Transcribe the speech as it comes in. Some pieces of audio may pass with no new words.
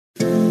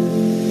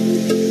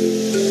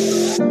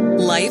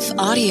Life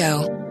Audio.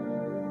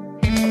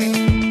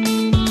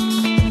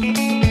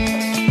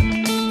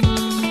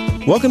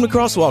 Welcome to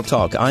Crosswalk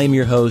Talk. I am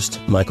your host,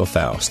 Michael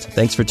Faust.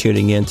 Thanks for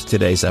tuning in to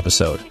today's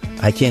episode.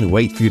 I can't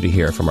wait for you to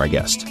hear from our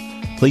guest.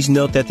 Please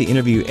note that the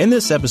interview in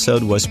this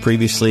episode was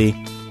previously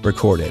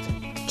recorded.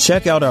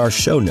 Check out our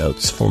show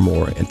notes for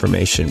more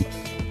information.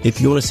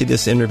 If you want to see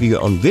this interview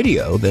on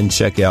video, then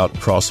check out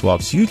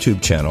Crosswalk's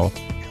YouTube channel,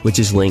 which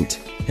is linked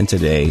in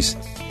today's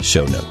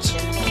show notes.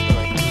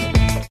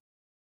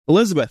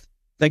 Elizabeth,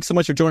 thanks so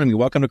much for joining me.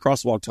 Welcome to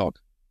Crosswalk Talk.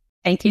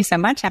 Thank you so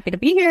much. Happy to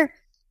be here.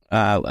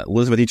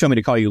 Elizabeth, you told me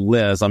to call you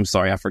Liz. I'm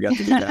sorry, I forgot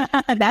to do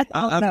that. That's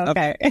also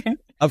okay.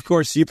 Of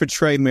course, you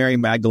portray Mary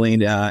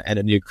Magdalene in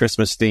a new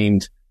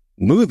Christmas-themed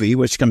movie,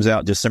 which comes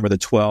out December the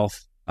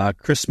 12th,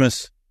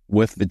 Christmas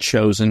with the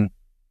Chosen,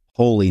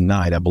 Holy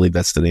Night. I believe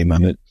that's the name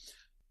of it.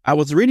 I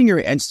was reading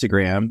your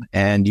Instagram,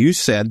 and you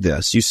said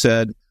this. You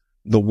said,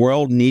 the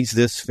world needs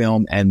this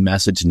film and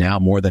message now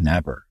more than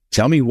ever.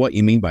 Tell me what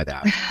you mean by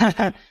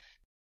that.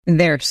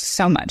 There's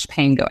so much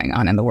pain going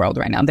on in the world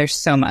right now. There's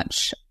so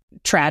much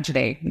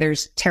tragedy.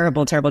 There's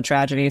terrible, terrible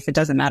tragedies. It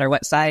doesn't matter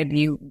what side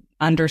you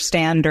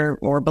understand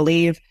or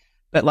believe,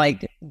 but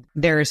like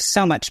there's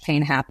so much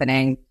pain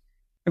happening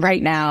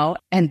right now.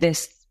 And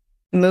this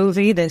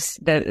movie,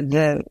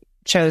 the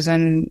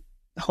Chosen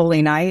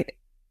Holy Night,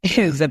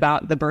 is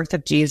about the birth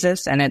of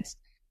Jesus, and it's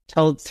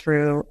told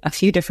through a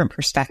few different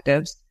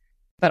perspectives,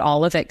 but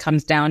all of it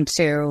comes down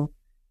to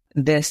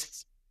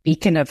this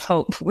beacon of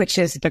hope, which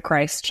is the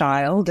Christ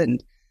child,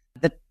 and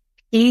the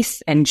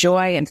peace and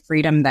joy and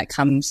freedom that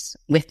comes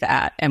with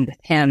that and with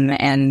him.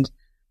 And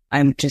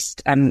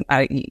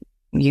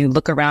you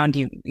look around,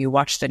 you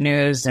watch the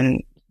news,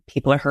 and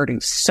people are hurting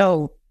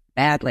so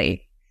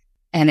badly,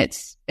 and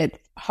it's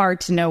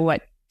hard to know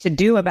what to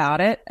do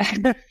about it.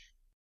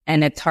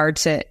 And it's hard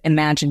to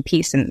imagine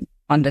peace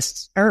on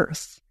this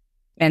earth.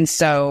 And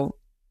so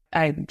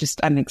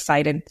I'm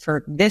excited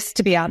for this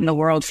to be out in the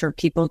world, for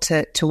people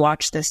to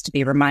watch this, to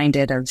be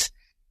reminded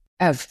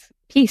of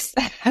peace,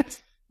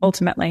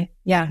 ultimately.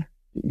 Yeah.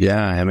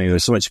 Yeah. I mean,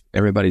 there's so much,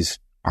 everybody's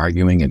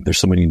arguing, and there's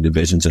so many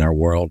divisions in our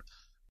world.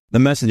 The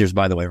Messengers,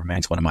 by the way,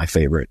 remains one of my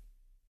favorite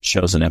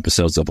shows and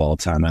episodes of all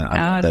time. I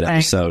love that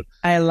episode.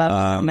 I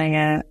love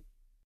it.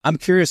 I'm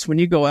curious, when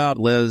you go out,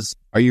 Liz,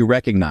 are you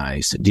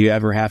recognized? Do you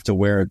ever have to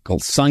wear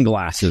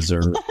sunglasses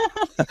or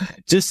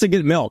just to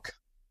get milk?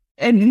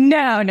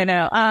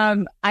 No.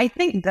 I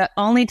think the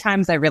only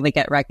times I really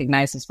get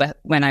recognized is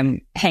when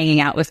I'm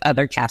hanging out with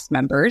other cast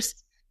members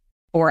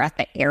or at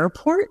the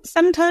airport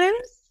sometimes,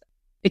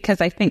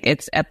 because I think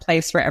it's a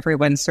place where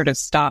everyone's sort of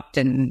stopped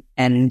and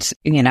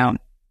you know,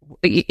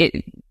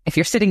 if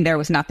you're sitting there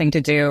with nothing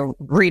to do,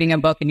 reading a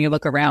book, and you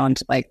look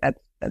around, like that's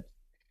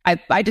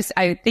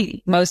I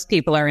think most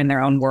people are in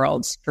their own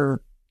worlds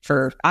for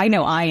I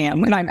know I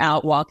am when I'm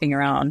out walking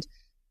around.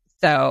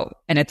 So,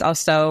 and it's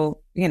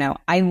also, you know,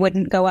 I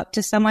wouldn't go up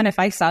to someone if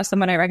I saw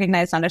someone I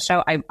recognized on a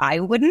show. I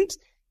wouldn't.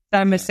 So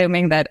I'm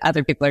assuming that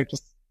other people are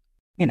just,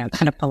 you know,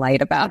 kind of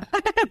polite about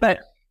it. But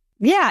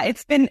yeah,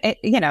 it's been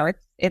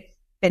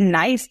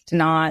nice to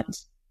not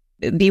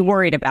be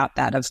worried about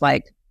that, of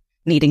like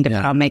needing to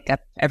put on makeup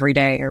every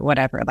day or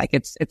whatever. Like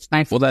it's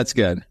nice. Well, that's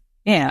good.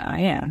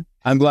 Yeah.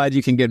 I'm glad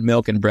you can get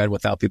milk and bread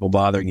without people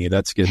bothering you.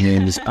 That's good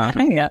news.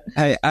 Yeah.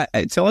 Hey,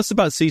 tell us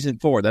about season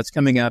 4. That's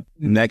coming up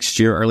next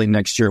year, early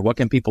next year. What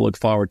can people look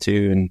forward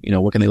to, and you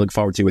know, what can they look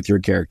forward to with your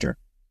character?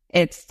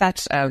 It's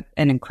such an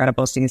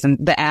incredible season.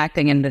 The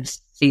acting in this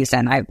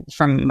season,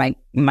 from my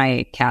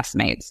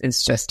castmates,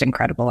 is just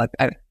incredible.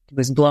 I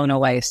was blown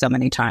away so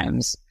many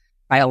times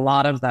by a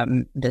lot of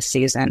them this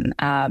season.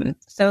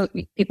 So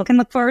people can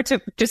look forward to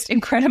just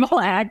incredible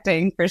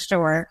acting for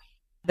sure.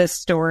 The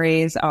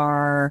stories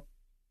are.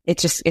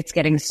 It's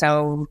getting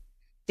so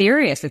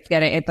serious.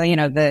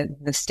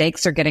 The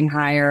stakes are getting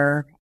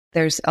higher.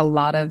 There's a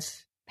lot of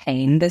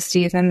pain this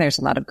season. There's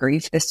a lot of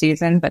grief this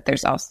season, but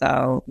there's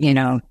also, you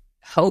know,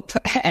 hope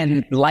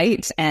and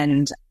light.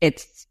 And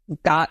it's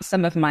got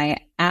some of my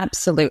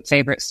absolute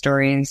favorite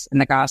stories in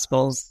the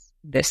Gospels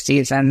this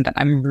season that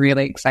I'm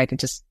really excited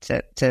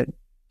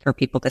for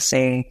people to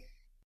see.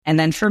 And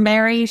then for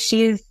Mary,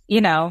 she's,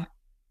 you know,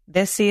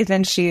 this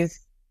season, she's,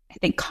 I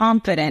think,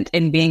 confident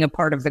in being a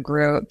part of the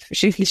group.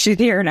 She's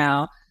here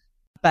now,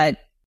 but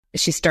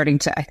she's starting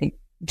to, I think,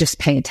 just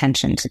pay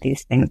attention to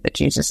these things that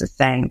Jesus is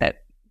saying that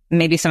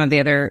maybe some of the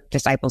other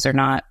disciples are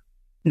not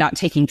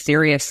taking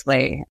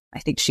seriously. I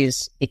think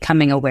she's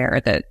becoming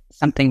aware that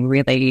something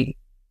really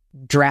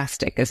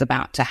drastic is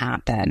about to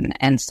happen.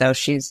 And so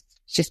she's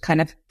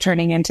kind of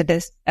turning into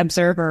this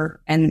observer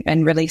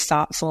and really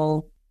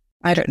thoughtful,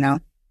 I don't know,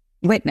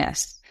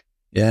 witness.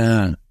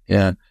 Yeah.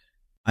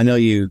 I know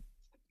you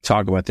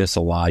talk about this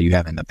a lot. You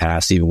have in the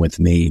past, even with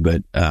me,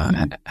 but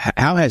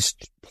how has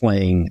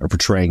playing or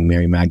portraying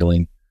Mary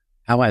Magdalene,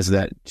 how has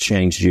that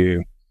changed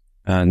you?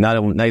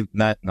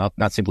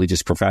 Not simply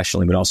just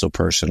professionally, but also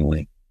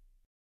personally.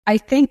 I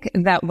think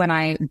that when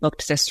I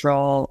booked this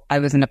role, I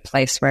was in a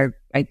place where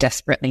I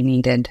desperately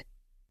needed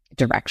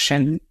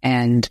direction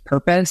and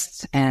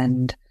purpose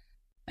and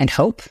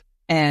hope.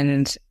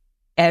 And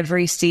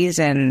every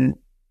season,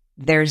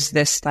 there's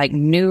this like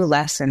new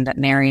lesson that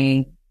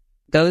Mary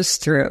goes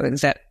through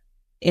that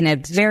in a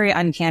very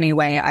uncanny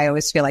way, I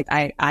always feel like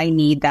I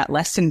need that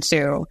lesson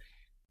too.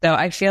 So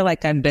I feel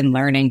like I've been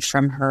learning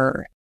from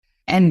her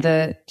and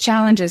the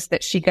challenges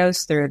that she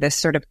goes through, this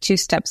sort of 2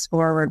 steps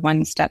forward,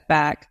 1 step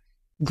back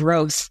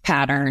growth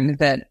pattern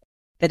that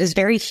is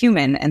very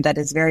human and that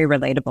is very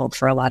relatable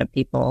for a lot of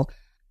people.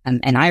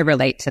 And I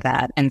relate to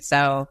that. And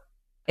so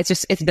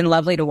it's been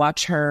lovely to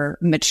watch her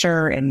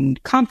mature in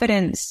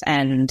confidence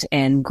and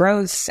in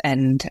growth.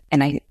 And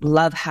I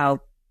love how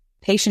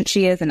patient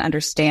she is and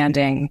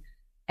understanding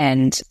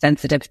and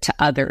sensitive to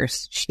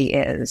others she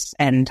is.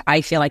 And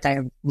I feel like I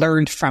have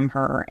learned from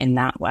her in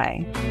that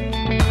way.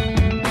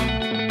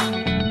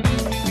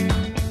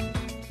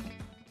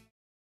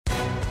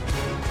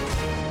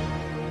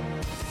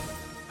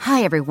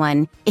 Hi,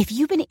 everyone. If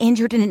you've been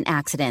injured in an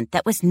accident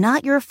that was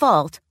not your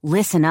fault,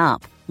 listen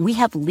up. We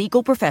have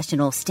legal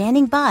professionals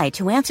standing by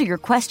to answer your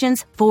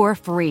questions for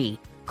free.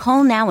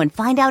 Call now and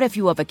find out if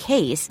you have a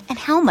case and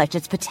how much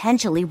it's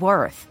potentially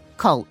worth.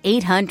 Call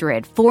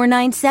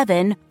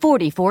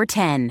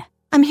 800-497-4410.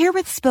 I'm here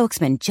with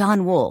spokesman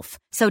John Wolf.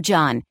 So,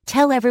 John,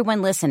 tell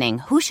everyone listening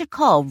who should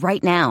call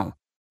right now.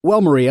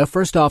 Well, Maria,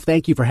 first off,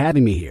 thank you for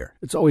having me here.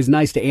 It's always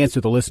nice to answer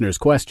the listeners'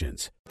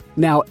 questions.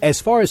 Now, as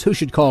far as who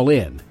should call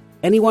in,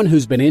 anyone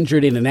who's been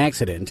injured in an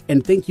accident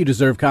and think you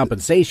deserve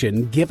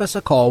compensation, give us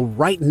a call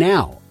right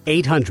now.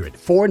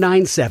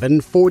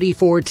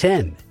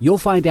 800-497-4410. You'll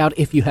find out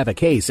if you have a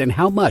case and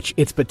how much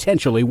it's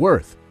potentially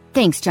worth.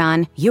 Thanks,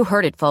 John. You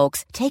heard it,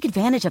 folks. Take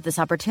advantage of this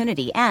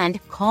opportunity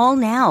and call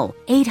now.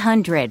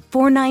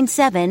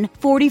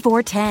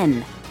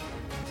 800-497-4410.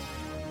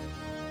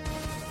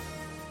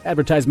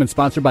 Advertisement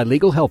sponsored by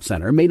Legal Help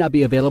Center. May not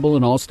be available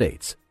in all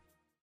states.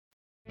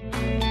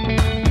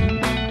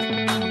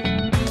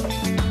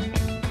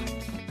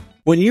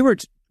 When you were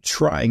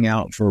trying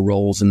out for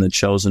roles in The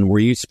Chosen, were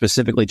you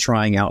specifically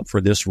trying out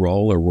for this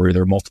role, or were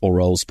there multiple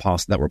roles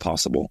that were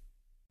possible?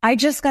 I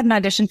just got an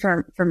audition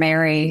for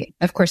Mary.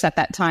 Of course, at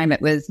that time,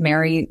 it was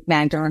Mary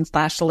Magdalene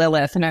 /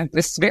 Lilith. And I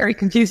was very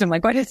confused. I'm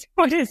like, what is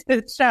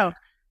this show?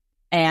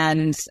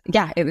 And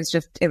yeah,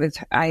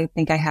 I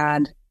think I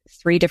had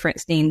 3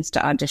 different scenes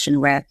to audition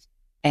with.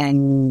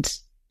 And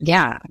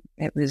yeah,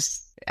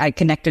 I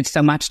connected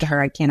so much to her.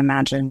 I can't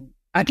imagine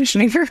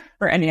auditioning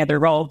for any other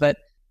role. But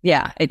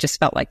yeah, it just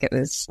felt like it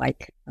was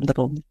like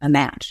a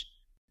match.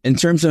 In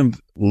terms of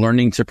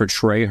learning to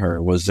portray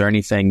her, was there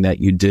anything that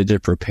you did to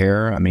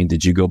prepare? I mean,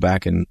 did you go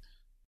back and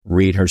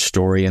read her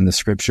story in the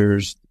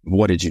scriptures?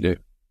 What did you do?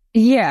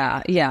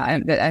 Yeah.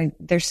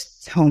 There's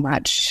so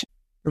much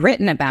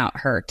written about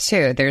her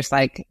too. There's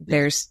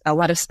a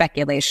lot of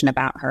speculation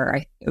about her.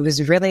 I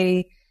was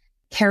really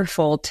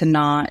careful to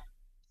not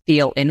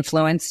feel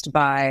influenced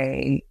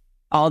by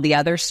all the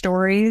other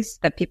stories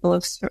that people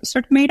have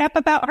sort of made up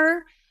about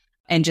her.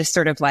 And just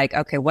sort of like,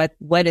 okay,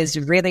 what is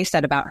really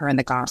said about her in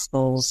the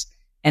Gospels,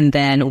 and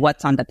then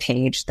what's on the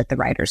page that the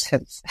writers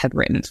have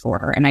written for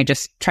her. And I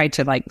just tried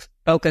to like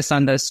focus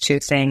on those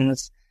 2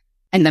 things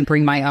and then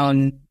bring my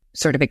own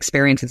sort of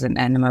experiences and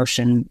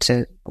emotion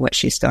to what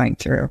she's going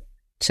through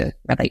to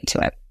relate to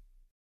it.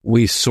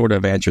 We sort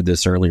of answered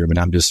this earlier, but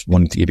I'm just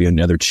wanting to give you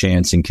another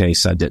chance in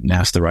case I didn't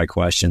ask the right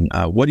question.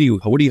 What do you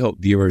hope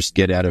viewers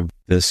get out of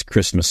this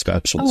Christmas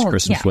special, this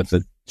Christmas with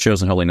the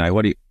Chosen Holy Night?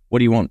 What do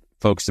you want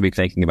folks to be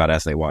thinking about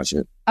as they watch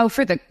it? Oh,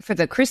 for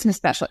the Christmas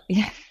special.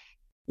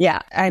 Yeah.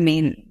 I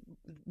mean,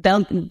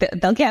 they'll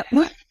get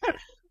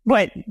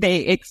what they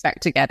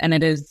expect to get. And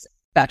it is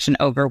such an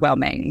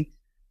overwhelming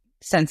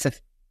sense of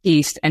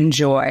peace and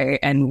joy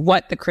and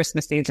what the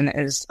Christmas season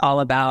is all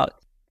about.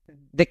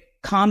 The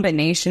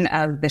combination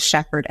of the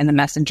shepherd and the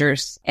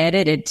messengers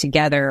edited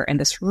together in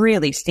this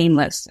really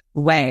seamless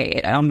way.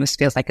 It almost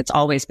feels like it's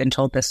always been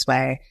told this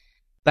way,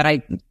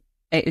 but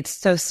it's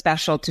so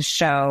special to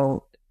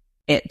show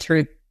it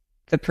through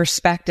the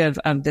perspective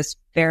of this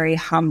very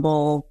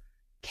humble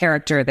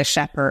character, the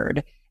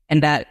shepherd,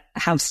 and that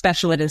how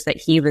special it is that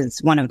he was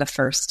one of the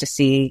first to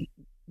see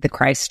the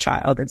Christ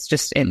child. It's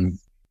just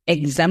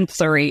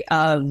exemplary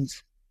of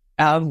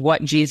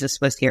what Jesus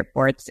was here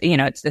for. It's,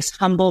 it's this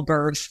humble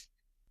birth,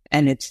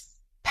 and it's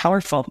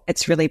powerful.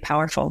 It's really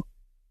powerful.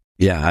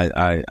 Yeah,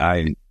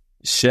 I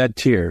shed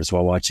tears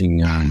while watching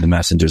The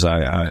Messengers.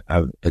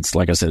 It's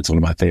like I said, it's one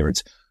of my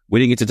favorites. We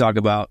didn't get to talk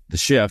about The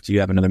Shift. You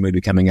have another movie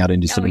coming out in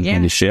December,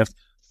 The Shift.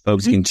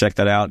 Folks can check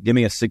that out. Give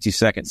me a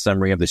 60-second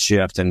summary of The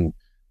Shift, and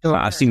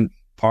I've seen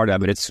part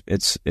of it.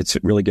 It's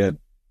really good.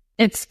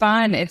 It's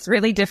fun. It's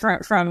really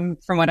different from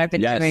what I've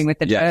been doing with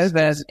The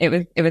Chosen. It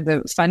was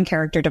a fun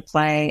character to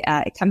play.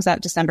 It comes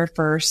out December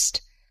 1st.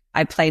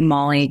 I play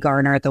Molly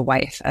Garner, the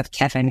wife of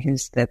Kevin,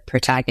 who's the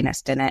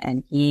protagonist in it,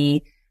 and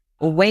he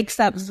wakes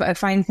up,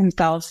 finds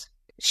himself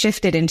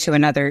shifted into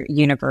another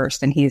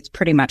universe, and he's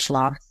pretty much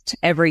lost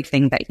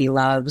everything that he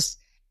loves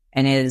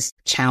and is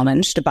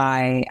challenged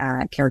by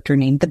a character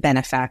named the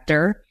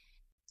Benefactor.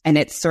 And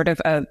it's sort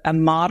of a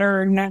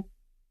modern,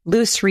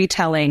 loose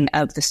retelling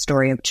of the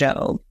story of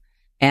Job.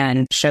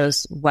 and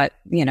shows what,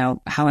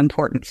 how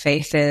important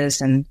faith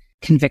is and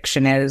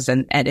conviction is.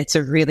 And it's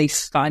a really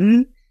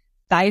fun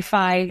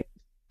sci-fi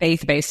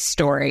faith-based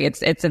story.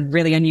 It's a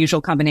really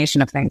unusual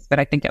combination of things, but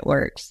I think it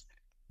works.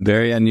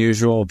 Very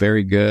unusual,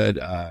 very good.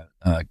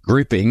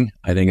 Gripping,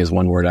 I think, is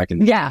one word I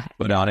can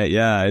put on it.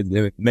 Yeah,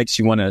 it makes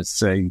you want to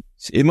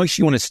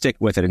stick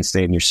with it and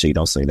stay in your seat.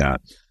 I'll say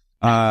that.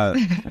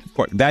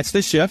 That's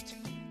The Shift.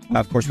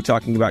 Of course, we're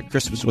talking about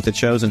Christmas with the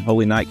Chosen.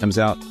 Holy Night comes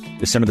out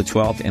December the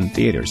 12th in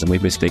theaters, and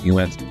we've been speaking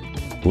with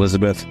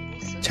Elizabeth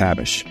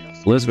Tabish.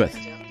 Elizabeth,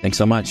 thanks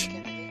so much.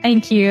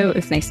 Thank you.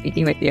 It's nice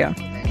speaking with you.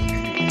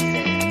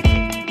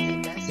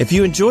 If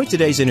you enjoyed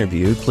today's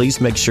interview,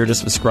 please make sure to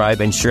subscribe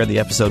and share the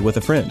episode with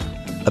a friend.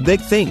 A big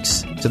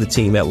thanks to the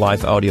team at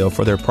Life Audio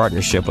for their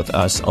partnership with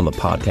us on the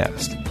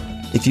podcast.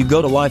 If you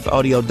go to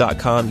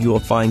lifeaudio.com, you will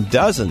find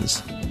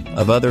dozens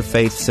of other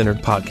faith-centered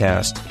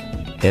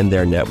podcasts in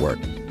their network.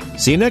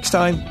 See you next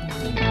time.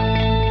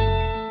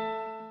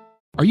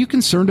 Are you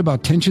concerned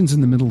about tensions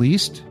in the Middle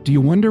East? Do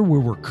you wonder where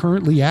we're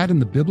currently at in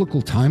the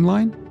biblical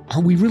timeline?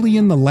 Are we really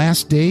in the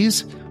last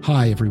days?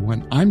 Hi,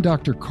 everyone. I'm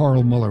Dr.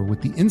 Carl Muller with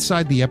the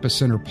Inside the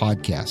Epicenter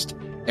podcast.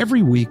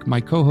 Every week,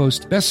 my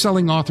co-host,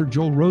 best-selling author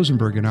Joel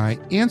Rosenberg and I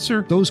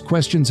answer those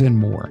questions and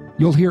more.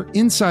 You'll hear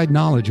inside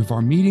knowledge of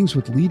our meetings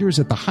with leaders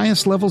at the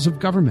highest levels of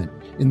government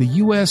in the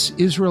U.S.,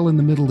 Israel, and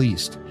the Middle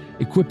East,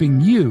 equipping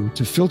you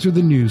to filter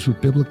the news with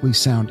biblically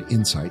sound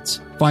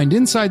insights. Find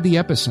Inside the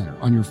Epicenter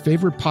on your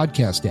favorite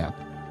podcast app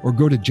or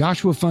go to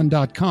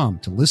joshuafund.com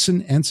to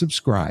listen and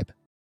subscribe.